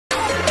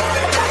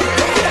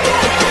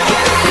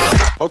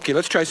Okay,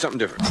 let's try something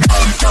different.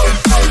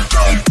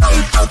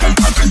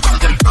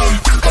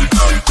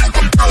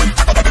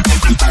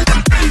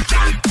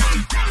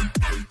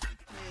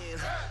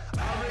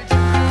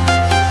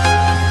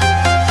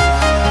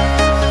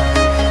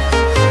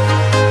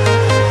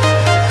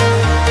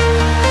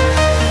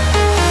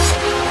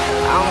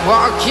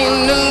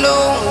 Walking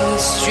alone, the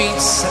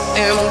streets are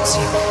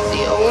empty.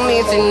 The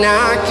only thing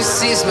I can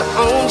see is my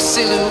own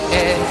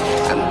silhouette.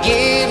 I'm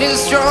getting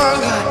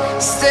stronger,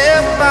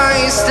 step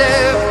by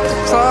step. The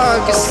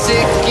clock is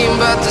ticking,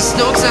 but there's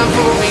no time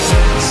for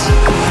regrets.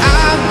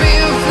 I've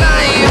been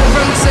flying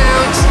from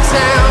town to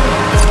town,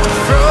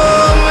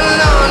 from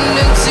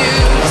London to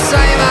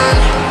Taiwan.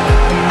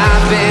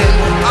 I've been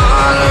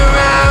all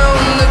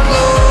around the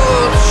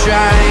globe,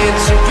 trying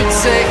to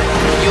protect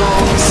your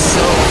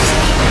soul.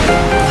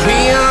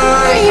 We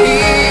are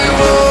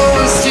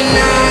heroes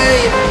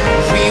tonight.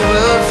 We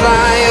will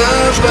fly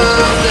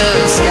above the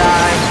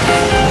sky.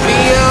 We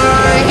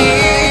are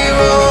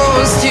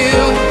heroes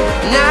tonight.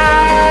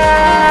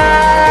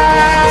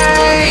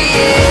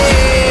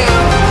 Yeah.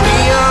 We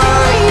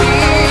are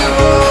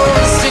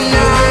heroes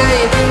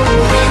tonight.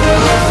 We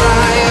will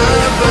fly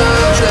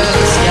above the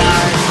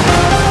sky.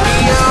 We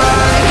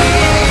are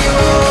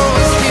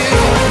heroes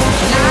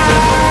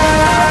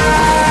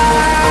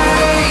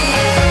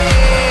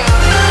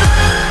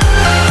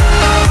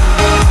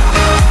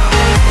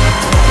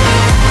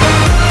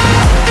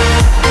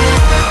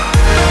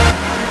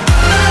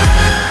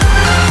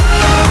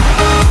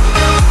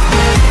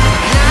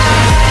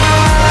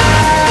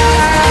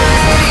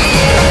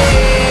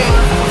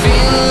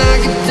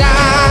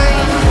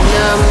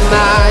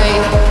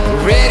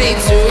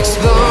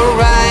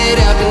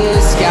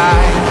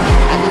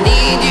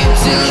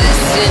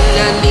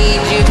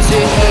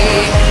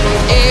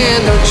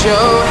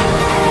show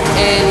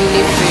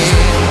any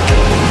fear.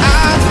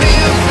 I've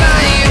been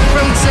flying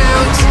from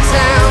town to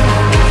town,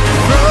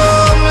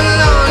 from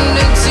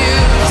London to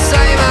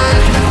Taiwan.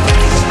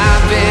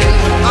 I've been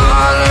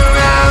all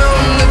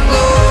around the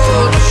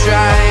globe,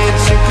 trying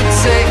to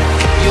protect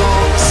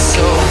your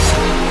soul.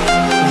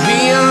 We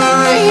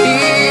are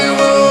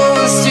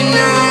heroes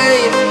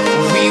tonight.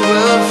 We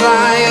will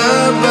fly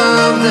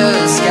above the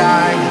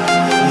sky.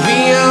 We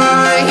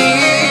are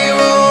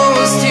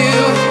heroes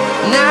tonight.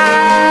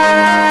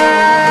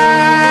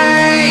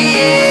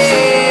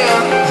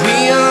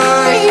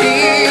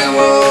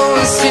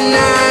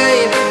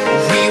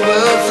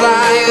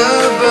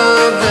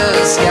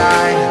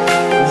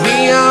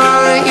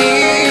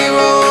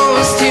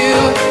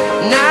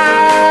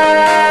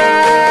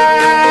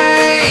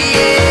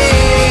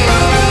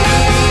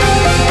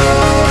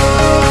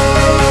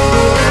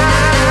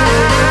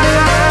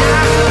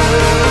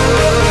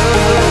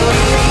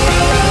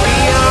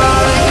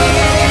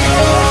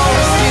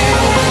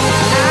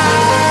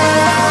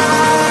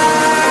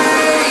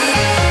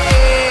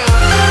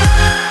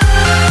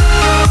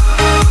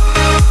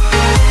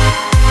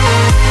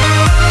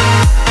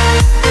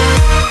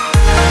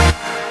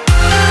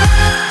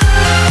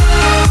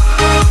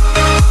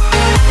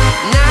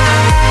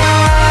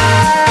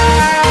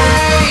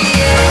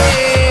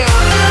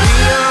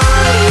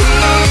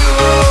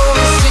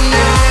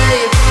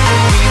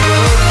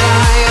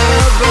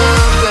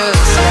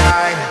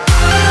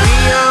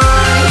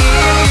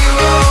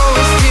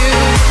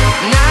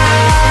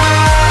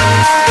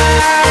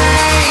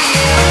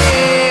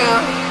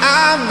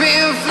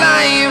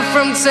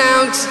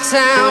 Town to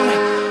town,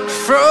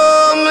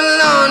 from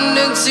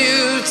London to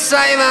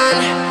Taiwan.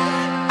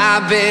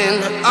 I've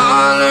been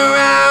all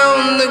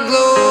around the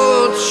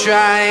globe,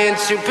 trying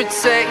to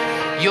protect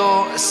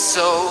your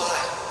soul.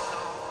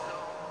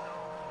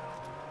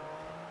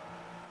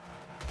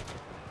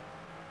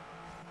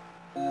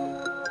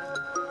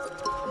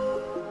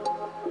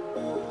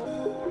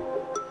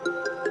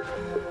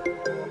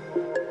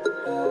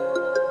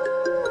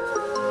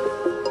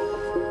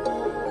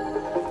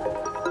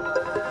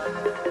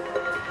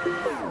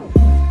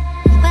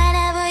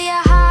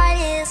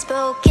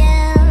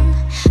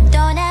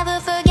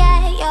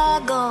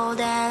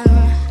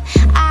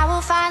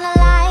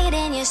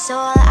 So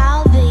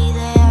I'll be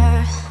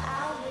there.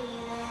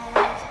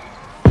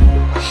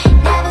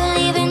 Never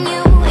leaving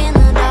you in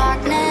the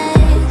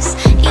darkness,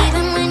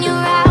 even when you're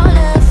out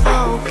of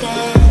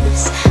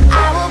focus.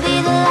 I will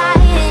be the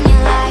light in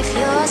your life,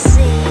 you'll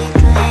see it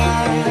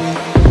clear.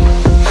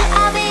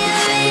 I'll be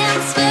your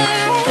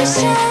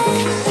inspiration,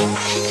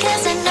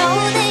 'cause I know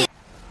that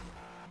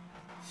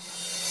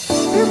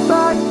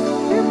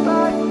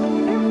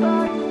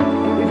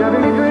you're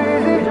driving me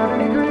crazy, driving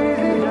me crazy.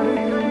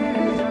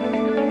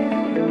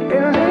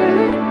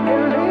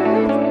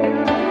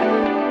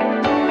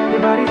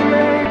 Body's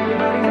made.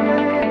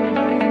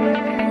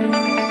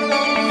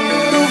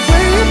 The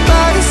way your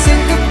body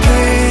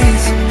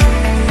syncopates,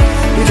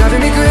 you're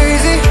driving me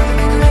crazy.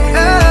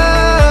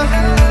 Oh.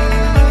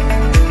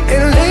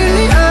 And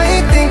lately I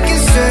ain't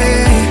thinking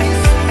straight.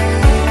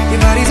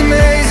 Your body's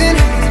amazing.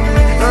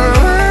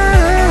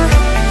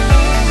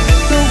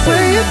 The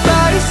way your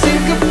body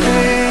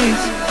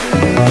syncopates,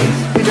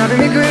 you're driving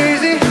me crazy.